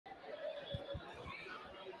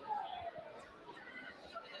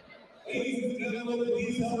And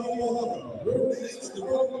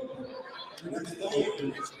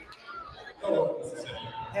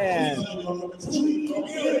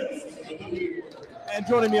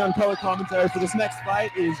joining me on color commentary for this next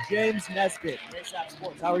fight is James Nesbitt, ASAP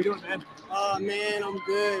Sports. How are you doing, man? Man, I'm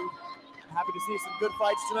good. Happy to see some good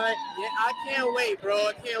fights tonight. Yeah, I can't wait, bro.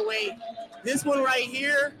 I can't wait. This one right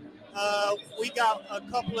here, we got a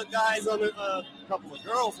couple of guys on the, couple of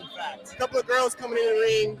girls, in fact. A couple of girls coming in the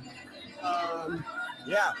ring.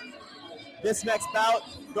 Yeah. This next bout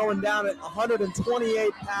going down at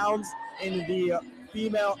 128 pounds in the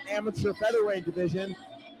female amateur featherweight division.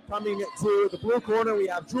 Coming to the blue corner, we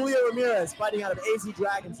have Julia Ramirez fighting out of AZ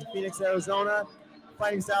Dragons in Phoenix, Arizona.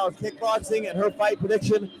 Fighting style of kickboxing, and her fight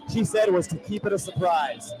prediction, she said, was to keep it a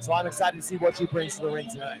surprise. So I'm excited to see what she brings to the ring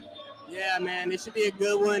tonight. Yeah, man, it should be a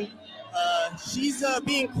good one. She's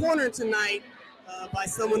being cornered tonight by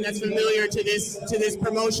someone that's familiar to this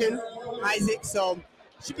promotion, Isaac. So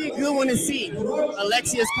should be a good one to see.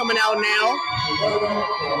 Alexia's coming out now.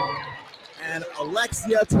 And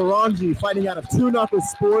Alexia Taronji fighting out of Knuckle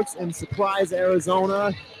Sports in Suprise,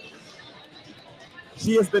 Arizona.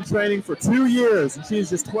 She has been training for 2 years, and she is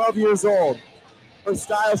just 12 years old. Her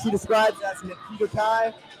style she describes as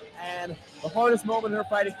Nikidokai, and the hardest moment in her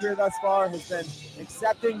fighting career thus far has been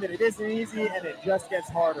accepting that it isn't easy and it just gets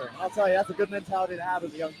harder. I'll tell you, that's a good mentality to have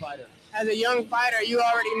as a young fighter. As a young fighter, you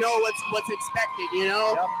already know what's expected, you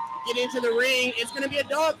know? Yep. Get into the ring, it's going to be a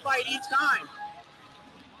dogfight each time.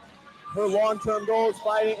 Her long-term goal in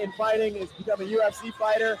fighting is to become a UFC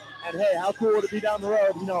fighter, and hey, how cool would it be down the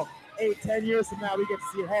road, 8-10 years from now, we get to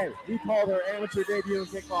see, hey, we called her amateur debut in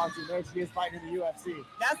kickboxing. There she is fighting in the UFC.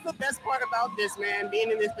 That's the best part about this, man. Being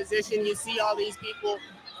in this position, you see all these people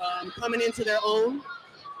coming into their own,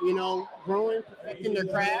 growing, perfecting their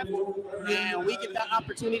craft, and we get the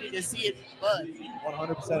opportunity to see it buzz.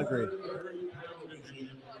 100% agree.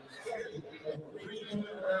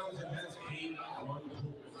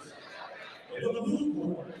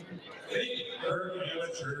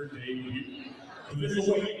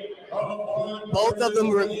 Both of them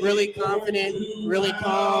were really confident, really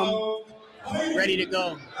calm, ready to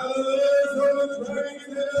go.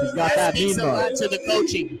 She's got that speaks a lot to the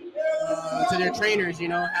coaching, to their trainers,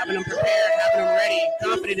 having them prepared, having them ready,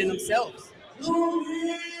 confident in themselves.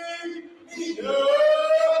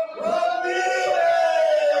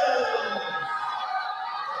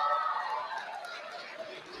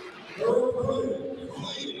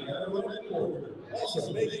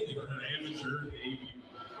 Also making her amateur debut.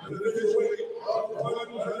 The weight of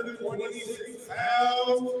 126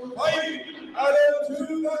 pounds, fighting out of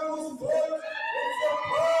 2000 sports,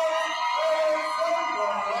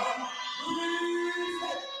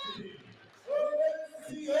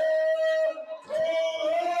 Alexia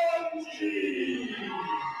Taronji.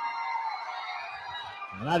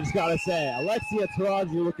 And I just gotta say, Alexia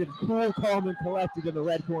Taronji looking cool, calm, and collected in the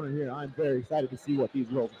red corner here. I'm very excited to see what these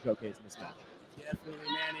girls will showcase in this match. Definitely,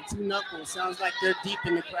 man. And two Knuckles. Sounds like they're deep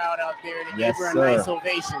in the crowd out there to Yes, give her a sir. nice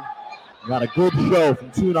ovation. We got a good show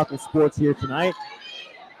from Knuckle Sports here tonight.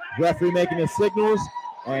 Referee making his signals,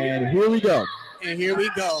 and here we go. And here we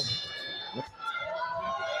go.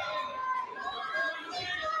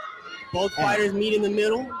 Both fighters meet in the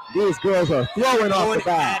middle. These girls are throwing off the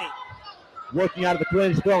bat. Working out of the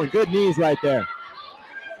clinch, throwing good knees right there.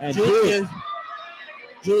 And Julia's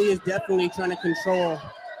definitely trying to control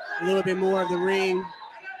a little bit more of the ring.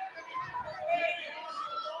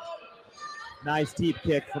 Nice deep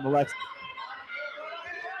kick from Alexia.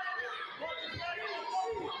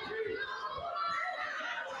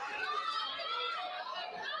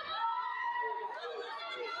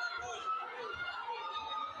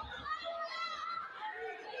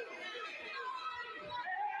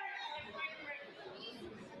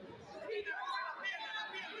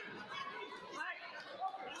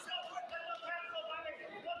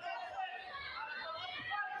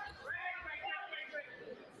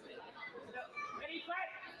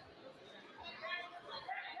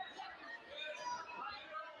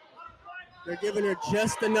 They're giving her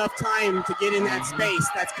just enough time to get in that space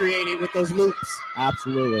that's created with those loops.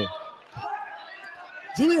 Absolutely.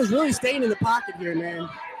 Julia's really staying in the pocket here, man.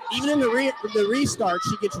 Even in the restart,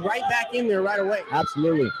 she gets right back in there right away.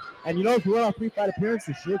 Absolutely. And if you run off 3 fight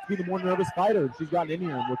appearances, she looks to be the more nervous fighter, and she's gotten in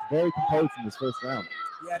here and looks very composed in this first round.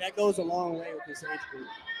 Yeah, that goes a long way with this age group.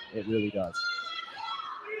 It really does.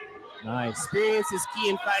 Nice. Experience is key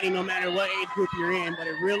in fighting no matter what age group you're in, but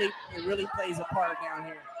it really plays a part down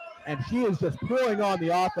here. And she is just pouring on the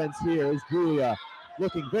offense here as Julia,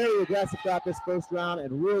 looking very aggressive throughout this first round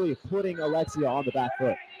and really putting Alexia on the back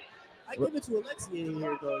foot. I give it to Alexia in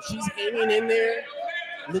here, though. She's hanging in there.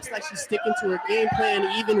 Looks like she's sticking to her game plan,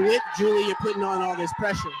 even with Julia putting on all this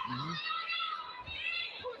pressure.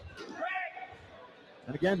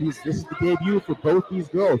 And again, this is the debut for both these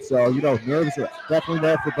girls. So, you know, nerves are definitely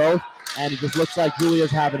there for both. And it just looks like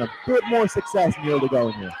Julia's having a bit more success near the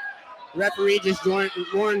going here. Referee just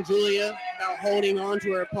warned Julia about holding on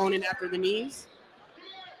to her opponent after the knees.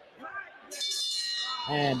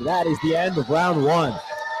 And that is the end of round one.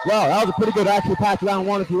 Well, that was a pretty good action-packed round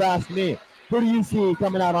one, if you ask me. Who do you see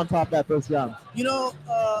coming out on top that first round? You know,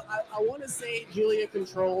 I want to say Julia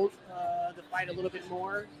controlled the fight a little bit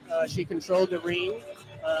more. She controlled the ring.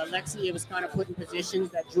 Alexia was kind of put in positions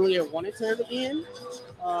that Julia wanted her to be in.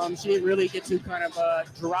 She didn't really get to kind of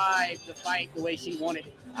drive the fight the way she wanted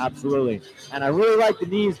it. Absolutely. And I really like the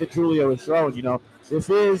knees that Julia was throwing. You know, this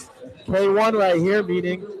is K1 right here,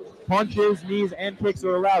 meaning punches, knees, and kicks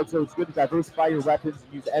are allowed. So it's good to diversify your weapons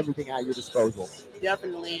and use everything at your disposal.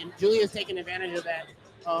 Definitely. And Julia's taking advantage of that.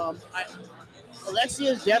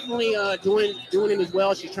 Alexia is definitely doing it as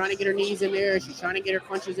well. She's trying to get her knees in there. She's trying to get her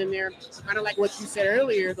punches in there. Kind of like what you said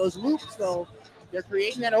earlier, those loops, though, they're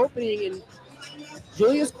creating that opening. And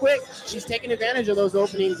Julia's quick. She's taking advantage of those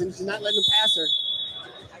openings, and she's not letting them pass her.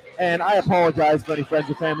 And I apologize for any friends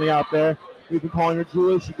or family out there. We've been calling her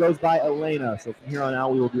Julia. She goes by Elena. So from here on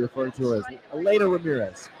out, we will be referring to her as Elena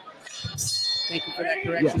Ramirez. Thank you for that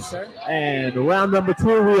correction, yes. Sir. And round number 2,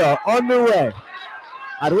 we are underway.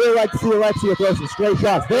 I'd really like to see Alexia throw some straight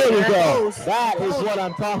shots. There we go. That is what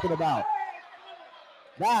I'm talking about.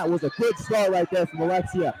 That was a good start right there from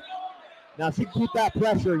Alexia. Now she can keep that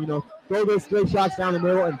pressure, you know, throw those straight shots down the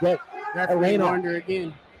middle and get Elena under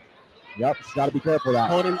again. Yep, she's got to be careful of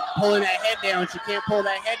that. Pulling that head down. She can't pull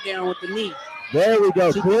that head down with the knee. There we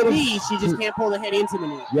go. She just can't pull the head into the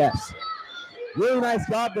knee. Yes. Really nice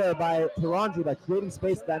job there by Taronji by creating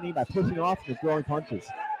space with that knee by pushing off and throwing punches.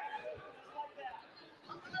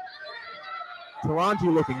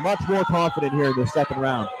 Taronji looking much more confident here in the second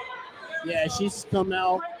round. Yeah, she's come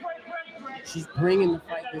out. She's bringing the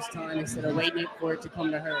fight this time instead of waiting for it to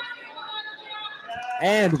come to her.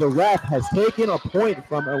 And the ref has taken a point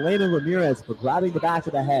from Elena Ramirez for grabbing the back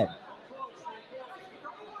of the head.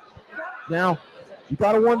 Now, you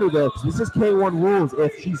got to wonder, though, because this is K1 rules,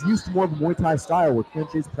 if she's used to more of a Muay Thai style where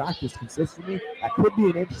clinches practice consistently, that could be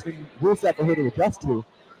an interesting rule set for her to adjust to.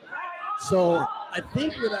 So I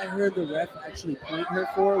think what I heard the ref actually point her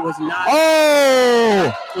for was not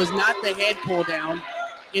the head pull down.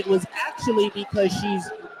 It was actually because she's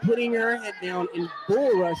putting her head down and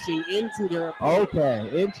bull rushing into their opponent.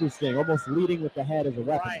 Okay, interesting. Almost leading with the head as a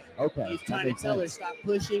weapon. Right. Okay. He's trying to tell her stop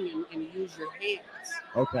pushing and use your hands.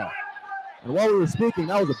 Okay. And while we were speaking,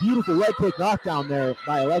 that was a beautiful leg kick knockdown there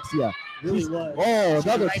by Alexia. It really was. Oh,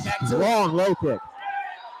 another right strong low kick.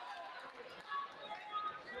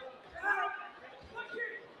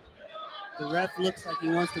 The ref looks like he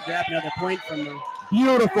wants to grab another point from her.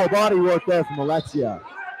 Beautiful body work there from Alexia.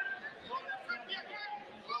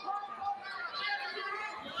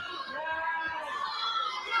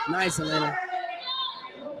 Nice, Elena.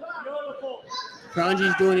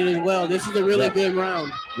 Taronji's doing it as well. This is a really good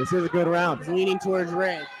round. This is a good round. He's leaning towards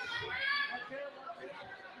red.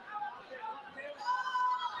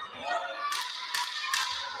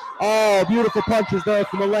 Oh, beautiful punches there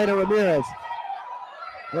from Elena Ramirez.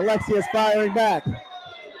 Alexia's firing back.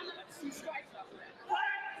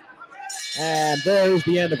 And there is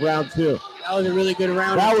the end of round 2. That was a really good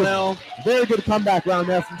round as well. Very good comeback round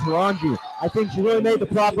there from Taronji. I think she really made the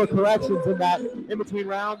proper corrections in that in-between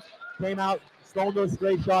round. Came out, stole those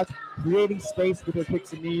straight shots, creating space with her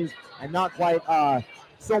kicks and knees, and not quite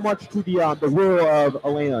so much to the will of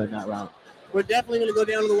Elena in that round. We're definitely going to go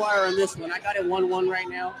down to the wire on this one. I got it 1-1 right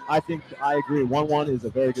now. I think I agree. 1-1 is a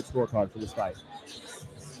very good scorecard for this fight.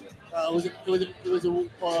 It was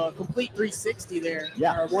a complete 360 there,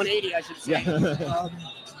 yeah. Or 180, I should say, yeah.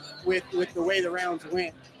 with the way the rounds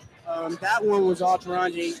went. That one was all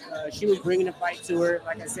Taronji. She was bringing the fight to her.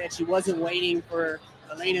 Like I said, she wasn't waiting for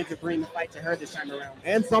Elena to bring the fight to her this time around.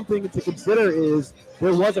 And something to consider is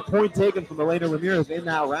there was a point taken from Elena Ramirez in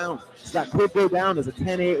that round. So that could go down as a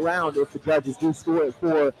 10-8 round if the judges do score it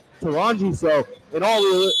for Taronji. So in all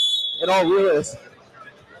realism,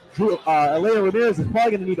 Elena Ramirez is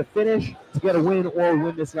probably going to need a finish to get a win or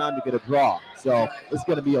win this round to get a draw. So it's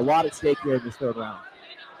going to be a lot at stake here in this third round.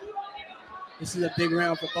 This is a big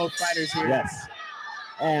round for both fighters here. Yes.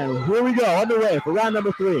 And here we go, underway for round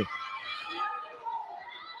number 3.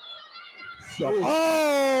 So,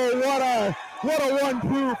 what a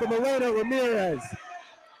 1-2 from Elena Ramirez.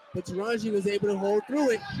 But Taronji was able to hold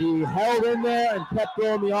through it. She held in there and kept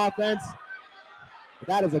throwing the offense. But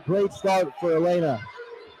that is a great start for Elena.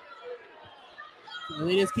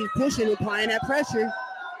 They just keep pushing, applying that pressure.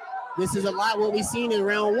 This is a lot what we've seen in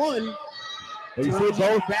round one. But you see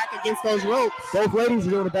both back against those ropes. Both ladies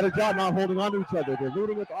are doing a better job not holding on to each other. They're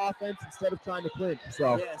leading with offense instead of trying to clinch.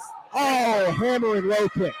 So, yes. Oh, hammering low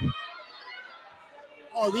kick.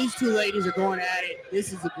 Oh, these two ladies are going at it.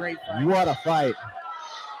 This is a great fight. What a fight.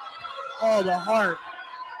 Oh, the heart.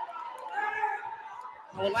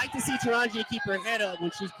 I would like to see Taronji keep her head up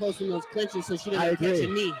when she's posting those clinches so she doesn't catch a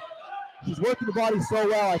knee. She's working the body so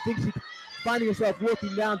well. I think she's finding herself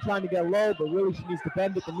looking down, trying to get low, but really she needs to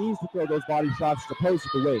bend at the knees to throw those body shots as opposed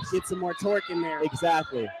to the waist. Get some more torque in there.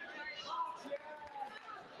 Exactly.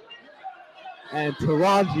 And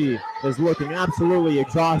Taronji is looking absolutely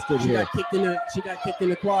exhausted here. She got kicked in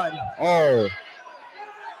the quad. Oh.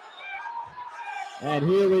 And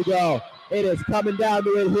here we go. It is coming down to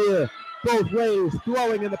it here. Both ladies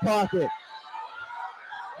throwing in the pocket.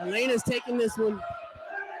 Elena's taking this one.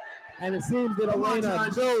 And it seems that Elena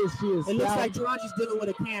knows she is It looks down. like Taronji's dealing with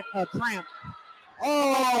a cramp.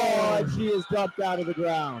 Oh, and she is dumped out of the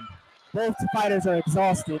ground. Both fighters are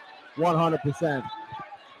exhausted. 100%.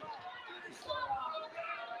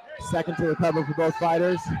 Second to recover for both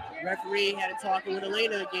fighters. Referee had it talking with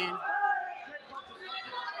Elena again.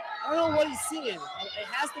 I don't know what he's seeing. It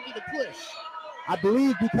has to be the push. I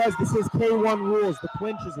believe because this is K1 rules, the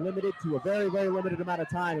clinch is limited to a very, very limited amount of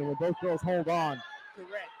time, and when both girls hold on.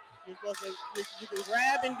 Correct. You're supposed to, you can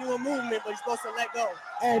grab and do a movement, but you're supposed to let go.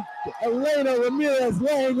 And Elena Ramirez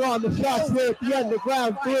laying on the shots here at the end of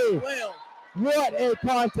round 3. Well. What a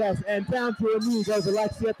contest. And down to a knee goes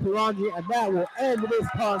Alexia Taronji, and that will end this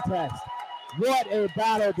contest. What a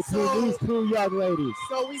battle between these two young ladies.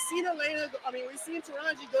 So we've seen we've seen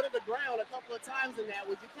Taronji go to the ground a couple of times in that.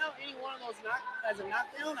 Would you count any one of those as a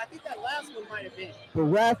knockdown? I think that last one might have been. The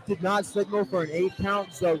ref did not signal for an 8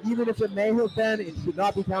 count, so even if it may have been, it should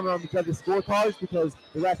not be counted on each other's scorecards because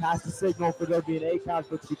the ref has to signal for there to be an 8 count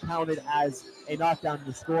for it to be counted as a knockdown in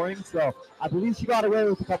the scoring. So I believe she got away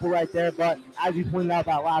with a couple right there, but as you pointed out,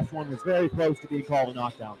 that last one was very close to being called a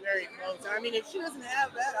knockdown. Very close. I mean, if she doesn't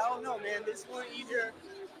have that, I don't know, man. This one either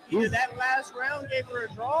that last round gave her a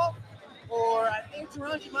draw, or I think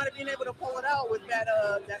Taronji might have been able to pull it out with that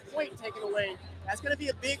point taken away. That's going to be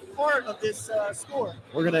a big part of this score.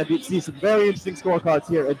 We're going to see some very interesting scorecards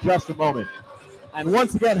here in just a moment. And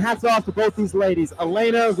once again, hats off to both these ladies,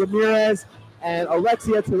 Elena Ramirez and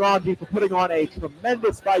Alexia Taronji, for putting on a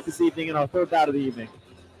tremendous fight this evening in our third bout of the evening.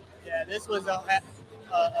 Yeah, this was a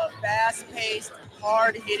fast-paced,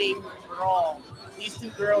 hard-hitting brawl. These two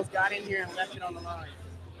girls got in here and left it on the line.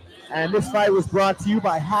 And this fight was brought to you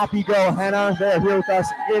by Happy Go Henna. They're here with us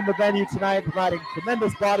in the venue tonight, providing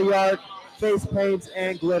tremendous body art, face paints,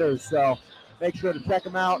 and glitters. So make sure to check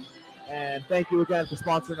them out. And thank you again for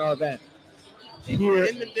sponsoring our event. If you're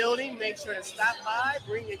in the building, make sure to stop by,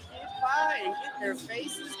 bring your kids by, and get their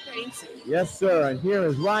faces painted. Yes, sir. And here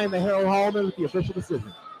is Ryan the Hero Hallman with the official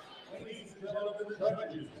decision. Ladies and gentlemen,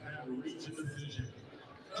 judges have reached a decision.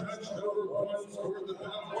 Judge number 1 scored the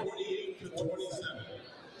bout 28-27.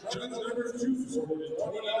 Judge number 2 scored it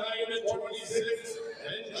 29-26.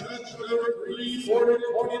 And judge number 3 scored it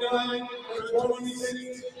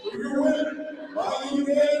 29-26. For your winner by the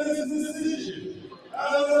unanimous decision.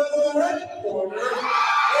 Out of the red corner, Alexia.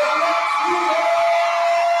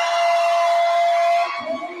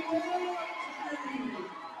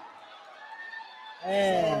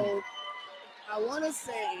 So I want to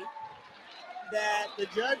say that the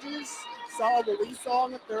judges saw what we saw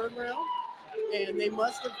in the third round, and they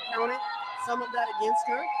must have counted some of that against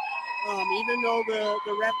her, even though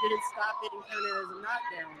the ref didn't stop it and count it as a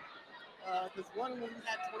knockdown. Because one of them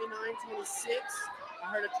had 29-26. I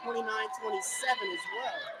heard a 29-27 as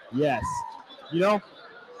well. Yes. You know,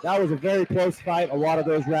 that was a very close fight. A lot of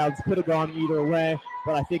those rounds could have gone either way,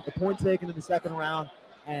 but I think the point taken in the second round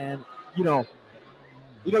and,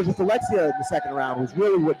 just Alexia in the second round was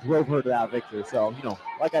really what drove her to that victory. So,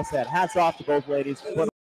 like I said, hats off to both ladies.